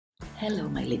Hello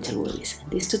my little woolies. In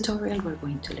this tutorial we're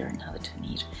going to learn how to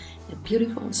knit a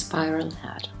beautiful spiral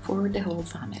hat for the whole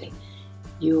family.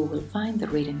 You will find the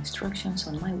written instructions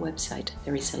on my website.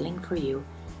 There is a link for you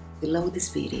below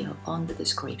this video on the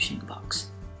description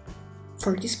box.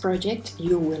 For this project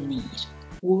you will need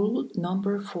wool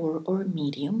number 4 or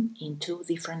medium in 2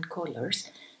 different colors.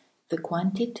 The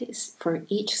quantities for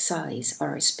each size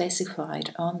are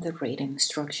specified on the written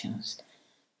instructions.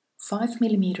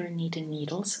 5mm knitting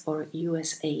needles or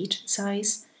US 8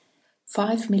 size,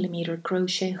 5mm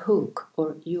crochet hook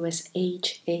or US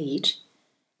H8,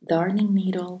 darning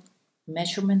needle,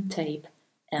 measurement tape,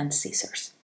 and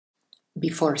scissors.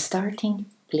 Before starting,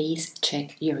 please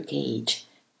check your gauge.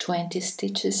 20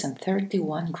 stitches and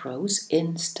 31 rows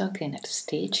in stockinette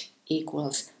stitch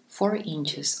equals 4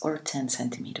 inches or 10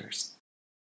 centimeters.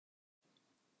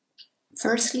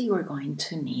 Firstly, we're going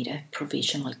to need a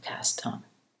provisional cast on.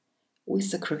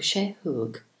 With the crochet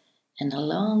hook and a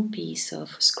long piece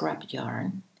of scrap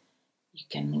yarn, you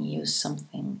can use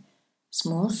something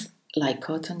smooth like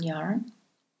cotton yarn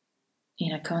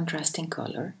in a contrasting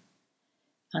color,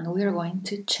 and we are going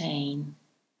to chain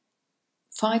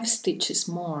 5 stitches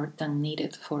more than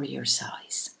needed for your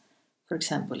size. For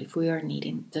example, if we are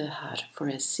knitting the hat for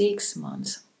a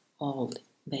 6-month-old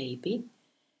baby,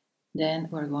 then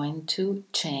we're going to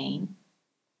chain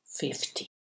 50.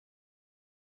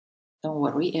 Don't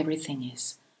worry, everything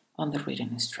is on the written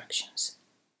instructions.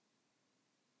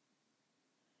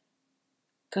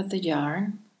 Cut the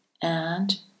yarn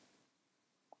and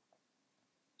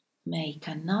make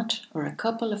a knot or a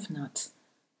couple of knots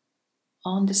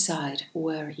on the side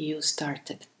where you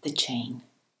started the chain.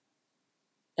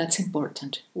 That's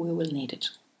important, we will need it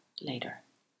later.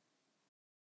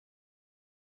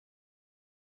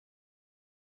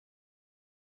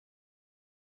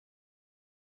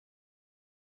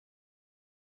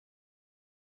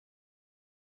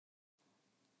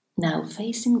 Now,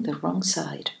 facing the wrong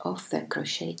side of the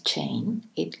crochet chain,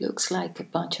 it looks like a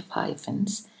bunch of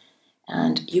hyphens,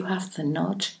 and you have the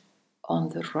knot on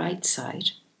the right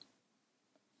side.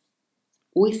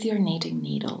 With your knitting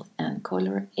needle and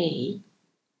color A,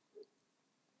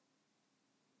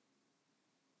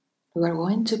 we are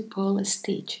going to pull a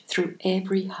stitch through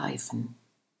every hyphen.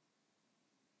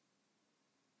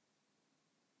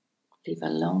 Leave a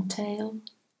long tail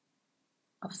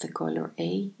of the color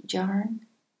A yarn,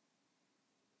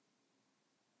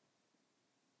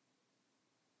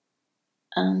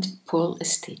 and pull a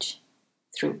stitch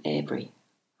through every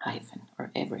hyphen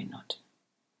or every knot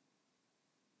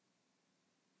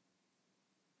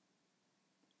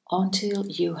until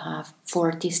you have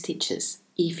 40 stitches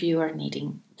if you are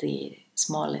knitting the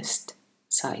smallest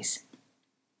size.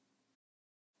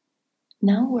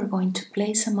 Now we're going to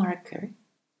place a marker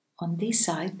on this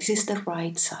side. This is the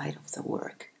right side of the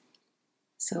work,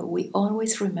 so we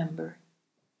always remember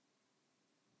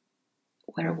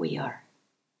where we are.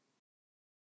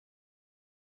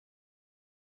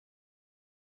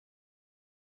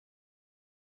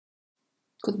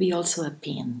 Could be also a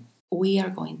pin. We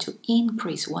are going to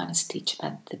increase 1 stitch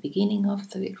at the beginning of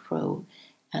the row,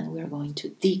 and we are going to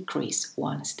decrease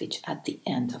 1 stitch at the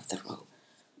end of the row,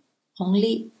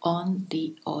 only on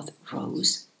the odd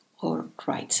rows or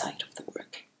right side of the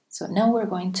work. So now we're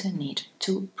going to knit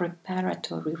 2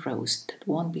 preparatory rows that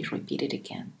won't be repeated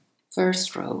again.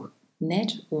 First row,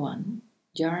 knit 1,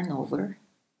 yarn over,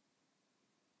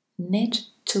 knit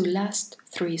 2 last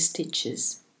 3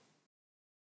 stitches,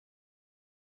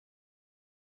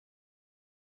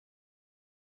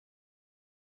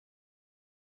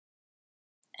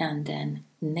 and then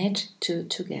knit 2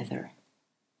 together,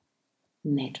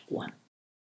 knit 1.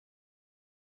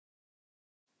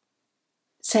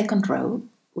 Second row,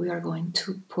 we are going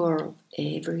to purl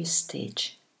every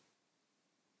stitch.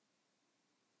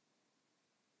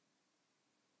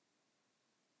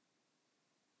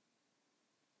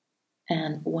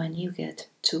 And when you get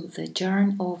to the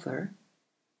yarn over,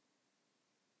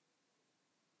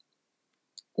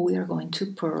 we are going to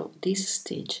purl this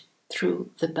stitch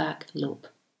through the back loop,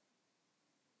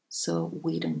 so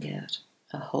we don't get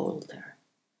a hole there.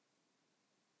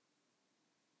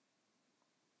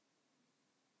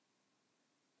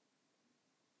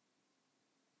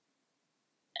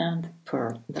 And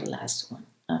purl the last one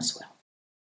as well.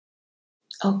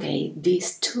 Okay,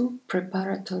 these 2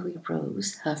 preparatory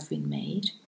rows have been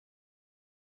made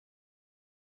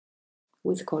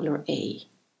with color A.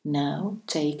 Now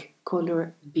take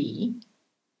color B,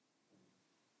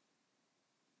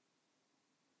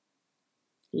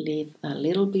 leave a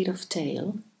little bit of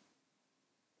tail,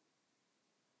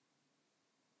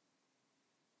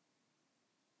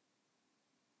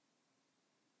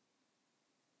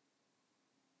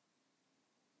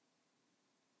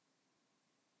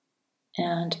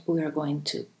 and we are going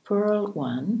to purl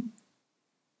one.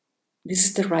 This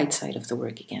is the right side of the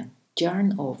work again.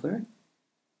 Yarn over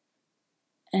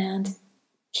and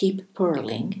keep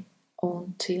purling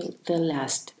until the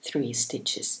last 3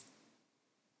 stitches.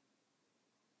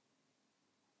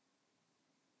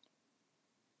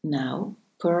 Now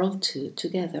purl 2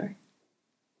 together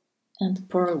and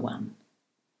purl 1.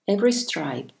 Every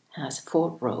stripe has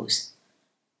 4 rows.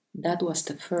 That was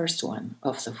the first one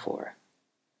of the 4.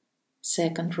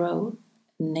 Second row,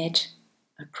 knit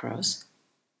across.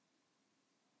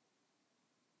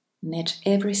 Knit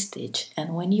every stitch,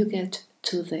 and when you get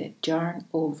to the yarn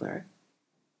over,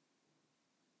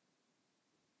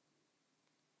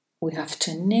 we have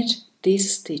to knit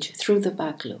this stitch through the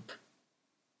back loop,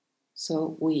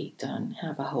 so we don't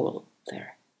have a hole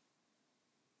there.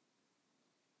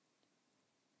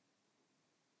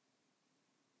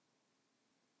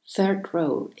 Third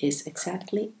row is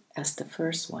exactly as the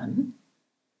first one.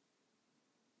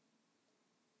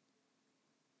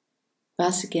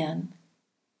 Pass again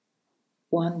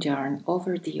one yarn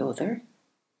over the other.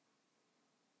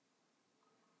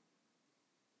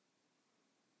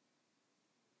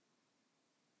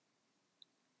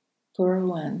 Purl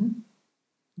 1,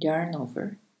 yarn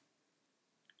over,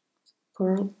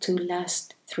 purl 2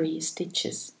 last 3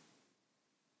 stitches.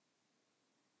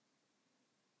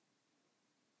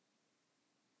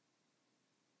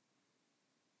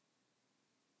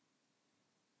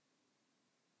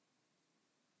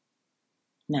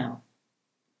 Now,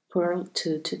 purl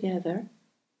 2 together,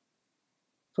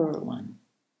 purl 1.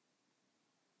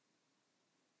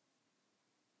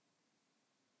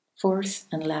 Fourth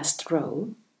and last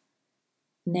row,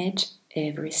 knit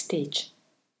every stitch.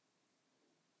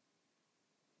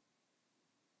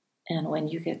 And when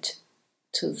you get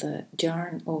to the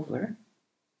yarn over,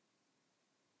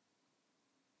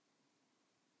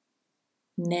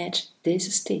 knit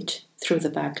this stitch through the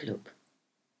back loop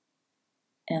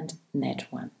and knit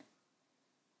 1.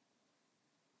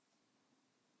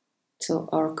 So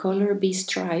our color B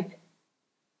stripe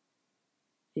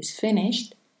is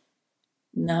finished.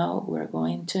 Now we're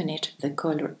going to knit the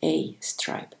color A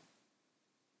stripe.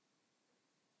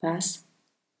 Pass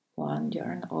one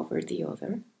yarn over the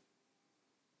other.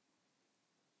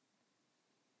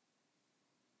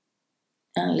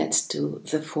 And let's do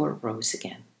the 4 rows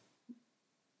again.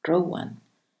 Row 1,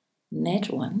 knit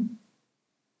 1,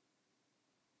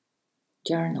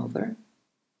 yarn over,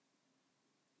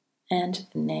 and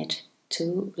knit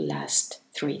 2 last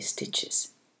 3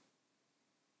 stitches.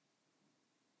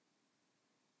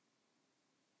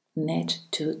 Knit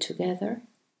 2 together,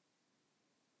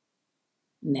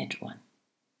 knit 1.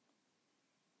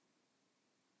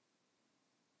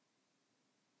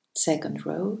 Second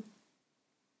row,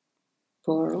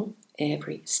 purl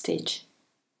every stitch.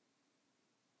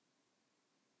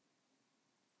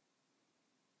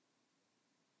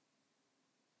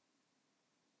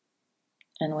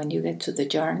 And when you get to the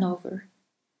yarn over,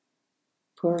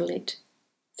 purl it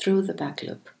through the back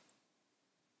loop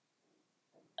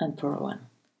and purl 1.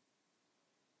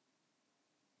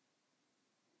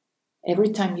 Every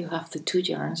time you have the 2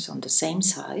 yarns on the same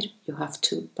side, you have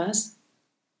to pass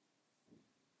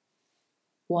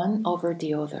one over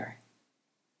the other.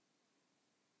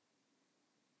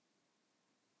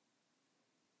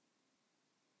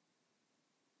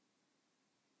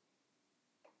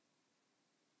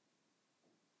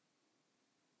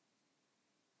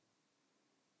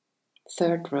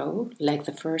 Third row, like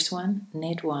the first one,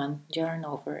 knit 1, yarn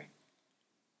over,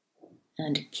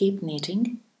 and keep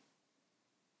knitting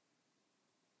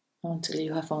until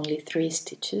you have only 3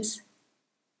 stitches.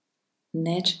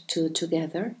 Knit 2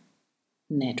 together,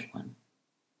 knit 1.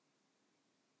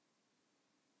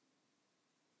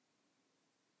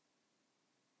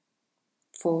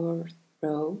 Fourth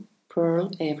row,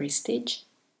 purl every stitch.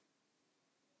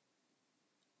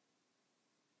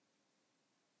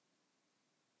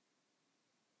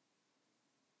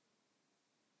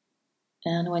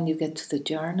 And when you get to the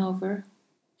yarn over,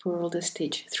 purl the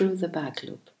stitch through the back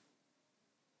loop,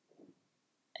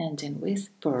 ending with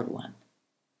purl 1.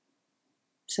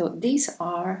 So these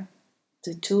are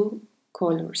the 2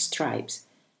 color stripes.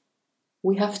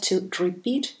 We have to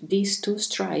repeat these 2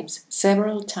 stripes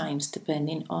several times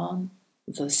depending on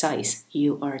the size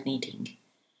you are knitting.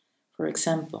 For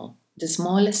example, the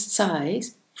smallest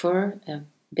size for a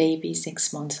baby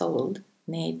 6 months old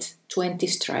needs 20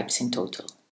 stripes in total.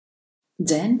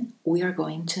 Then we are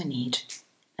going to knit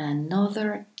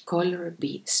another color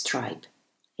B stripe,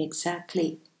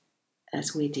 exactly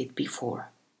as we did before.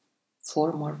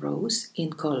 4 more rows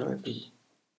in color B.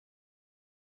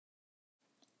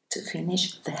 To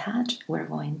finish the hat, we're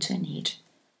going to knit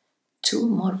 2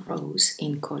 more rows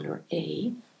in color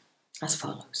A as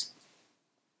follows.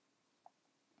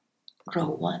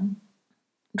 Row 1,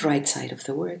 right side of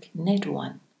the work, knit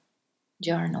 1,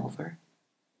 yarn over,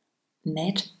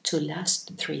 knit to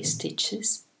last 3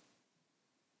 stitches,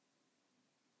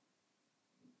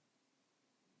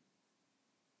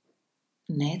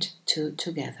 knit 2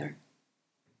 together,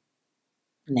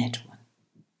 knit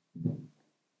 1.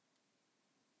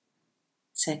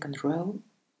 Second row,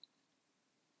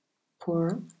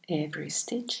 purl every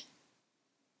stitch,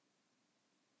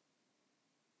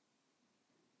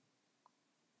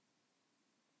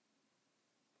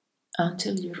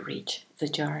 until you reach the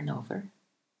yarn over.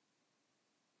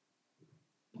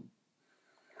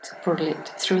 So purl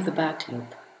it through the back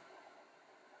loop,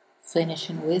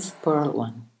 finishing with purl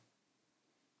 1.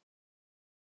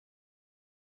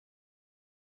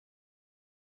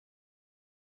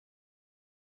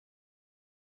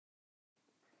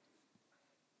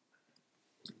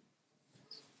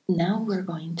 Now we're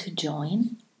going to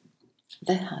join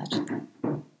the hat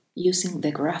using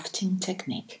the grafting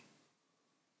technique,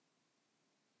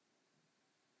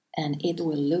 and it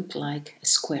will look like a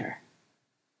square.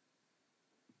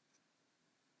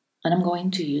 And I'm going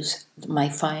to use my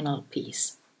final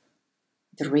piece,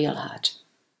 the real hat.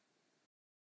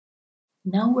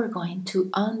 Now we're going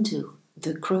to undo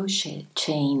the crochet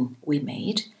chain we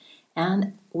made,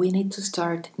 and we need to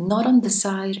start not on the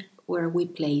side where we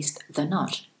placed the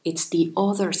knot. It's the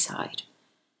other side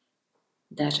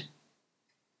that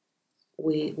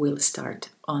we will start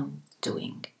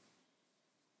undoing.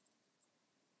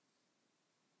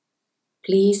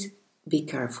 Please be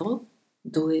careful,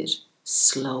 do it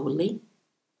slowly.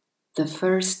 The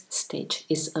first stitch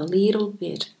is a little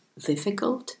bit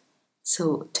difficult,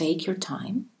 so take your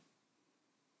time.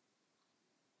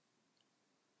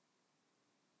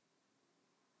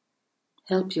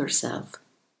 Help yourself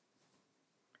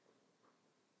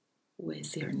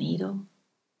with your needle,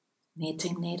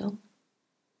 knitting needle.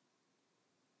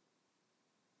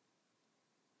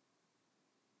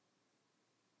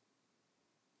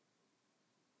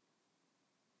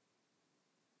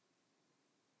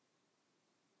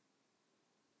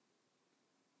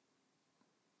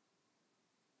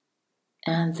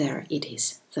 And there it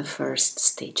is, the first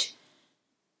stitch.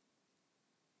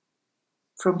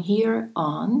 From here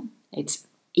on, it's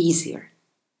easier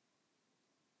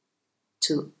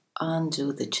to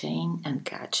undo the chain and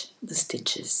catch the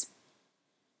stitches.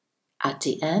 At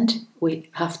the end,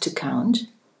 we have to count.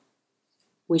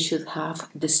 We should have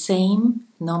the same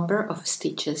number of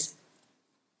stitches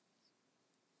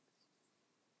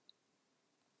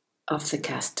of the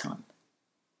cast on.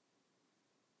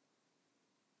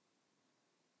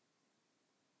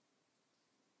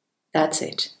 That's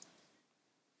it.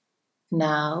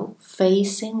 Now,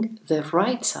 facing the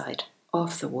right side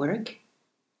of the work,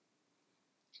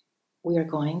 we are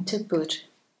going to put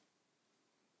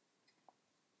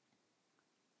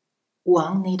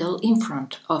one needle in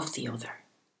front of the other.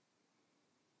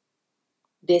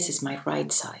 This is my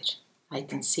right side. I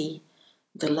can see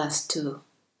the last 2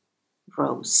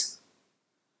 rows,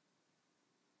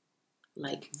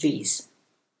 like these.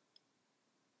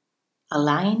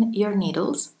 Align your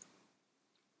needles.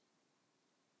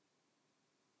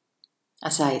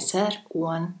 As I said,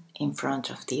 one in front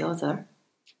of the other.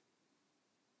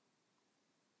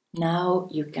 Now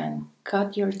you can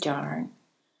cut your yarn,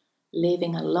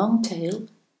 leaving a long tail,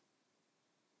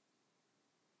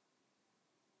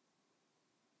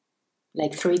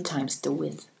 like 3 times the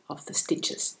width of the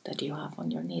stitches that you have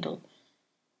on your needle.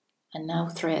 And now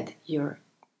thread your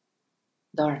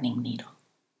darning needle.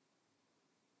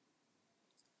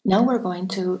 Now we're going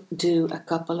to do a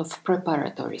couple of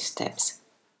preparatory steps.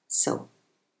 So,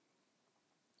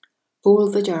 pull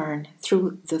the yarn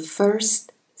through the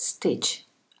first stitch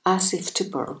as if to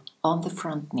purl on the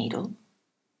front needle,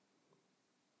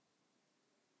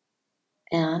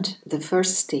 and the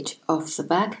first stitch of the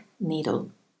back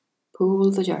needle, pull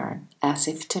the yarn as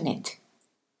if to knit.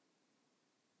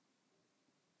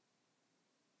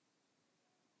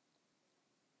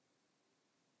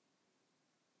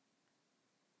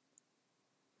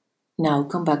 Now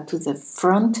come back to the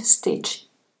front stitch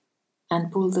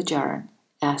and pull the yarn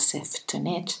as if to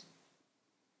knit.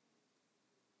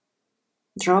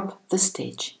 Drop the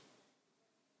stitch.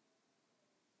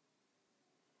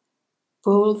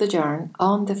 Pull the yarn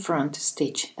on the front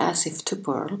stitch as if to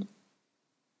purl,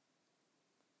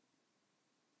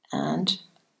 and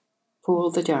pull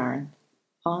the yarn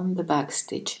on the back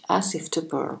stitch as if to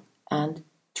purl and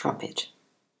drop it.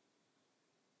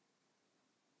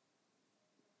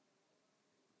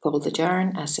 Pull the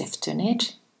yarn as if to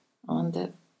knit on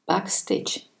the back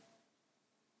stitch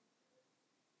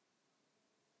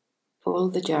pull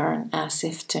the yarn as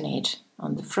if to knit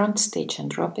on the front stitch and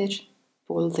drop it,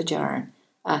 pull the yarn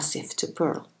as if to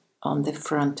purl on the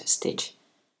front stitch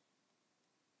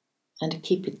and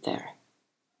keep it there.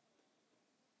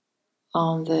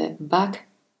 On the back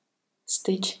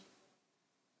stitch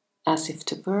as if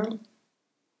to purl,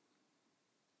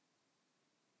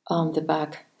 on the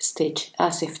back stitch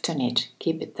as if to knit,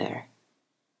 keep it there.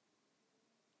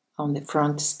 On the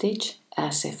front stitch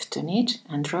as if to knit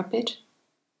and drop it,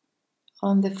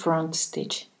 on the front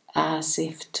stitch as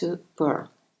if to purl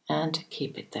and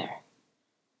keep it there.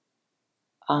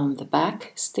 On the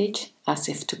back stitch as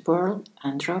if to purl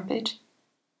and drop it,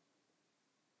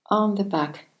 on the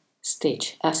back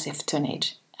stitch as if to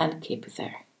knit and keep it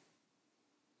there.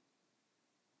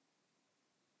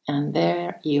 And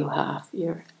there you have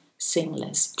your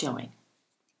seamless join.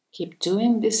 Keep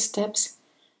doing these steps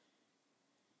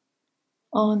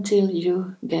until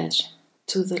you get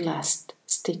to the last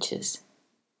stitches.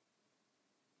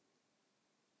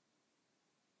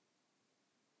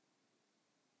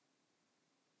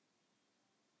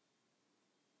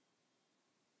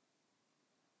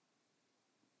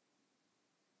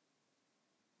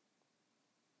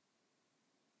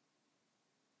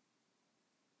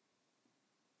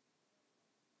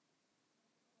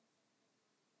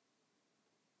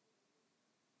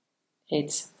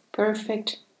 It's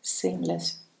perfect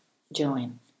seamless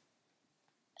join.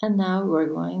 And now we're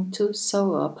going to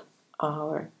sew up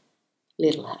our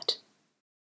little hat.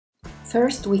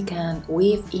 First we can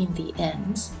weave in the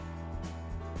ends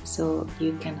so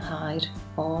you can hide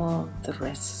all the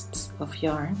rests of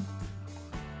yarn.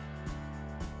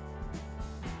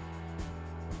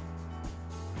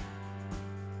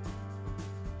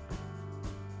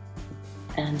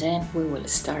 And then we will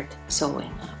start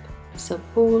sewing up. So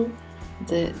pull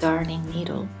the darning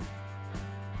needle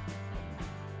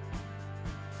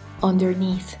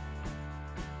underneath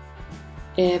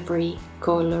every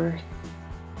color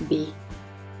B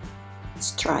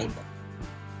stripe.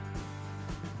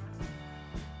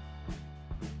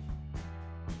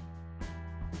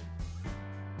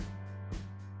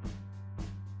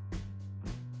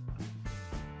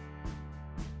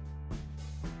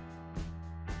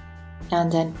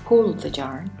 And then pull the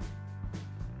yarn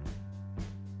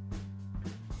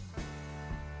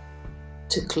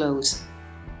to close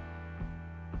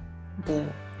the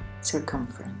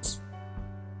circumference.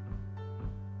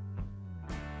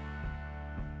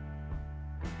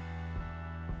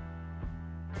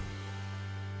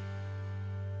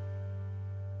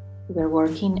 We're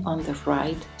working on the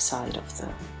right side of the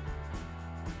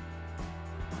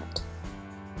hat.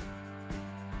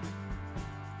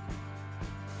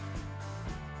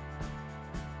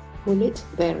 Pull it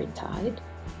very tight.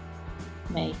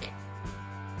 Make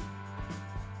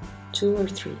 2 or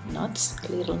 3 knots,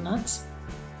 little knots,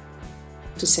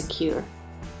 to secure,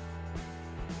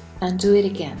 and do it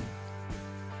again.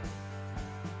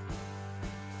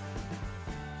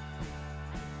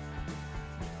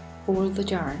 Pull the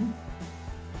yarn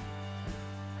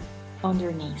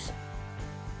underneath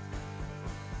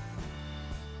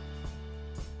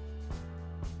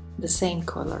the same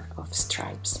color of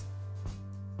stripes.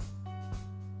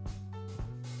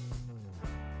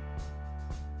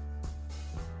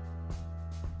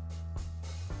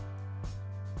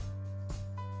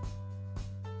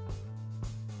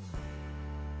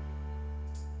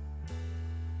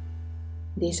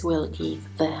 This will give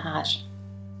the hat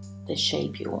the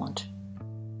shape you want.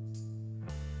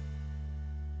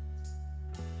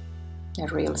 A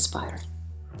real spiral.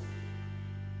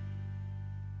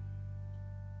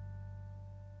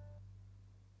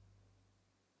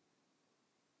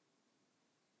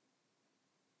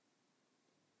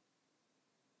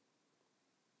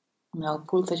 Now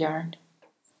pull the yarn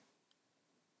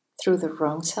through the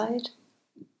wrong side.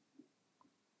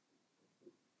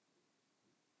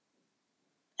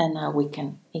 And now we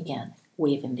can again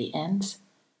weave in the ends,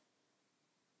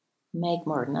 make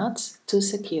more knots to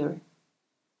secure,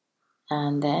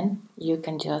 and then you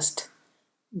can just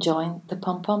join the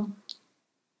pom-pom.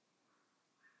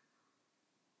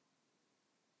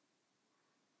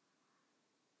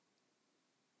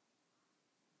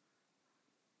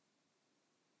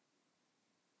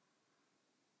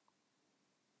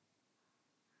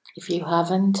 If you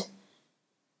haven't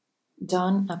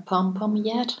done a pom-pom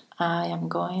yet, I am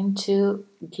going to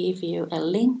give you a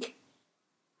link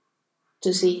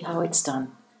to see how it's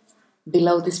done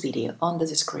below this video on the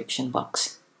description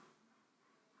box.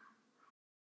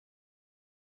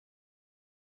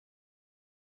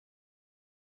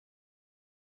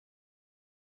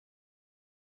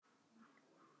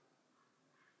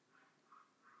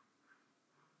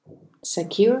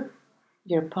 Secure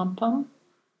your pom-pom.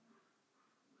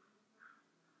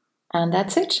 And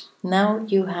that's it. Now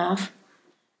you have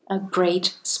a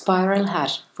great spiral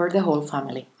hat for the whole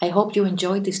family. I hope you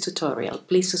enjoyed this tutorial.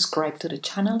 Please subscribe to the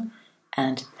channel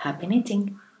and happy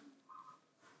knitting!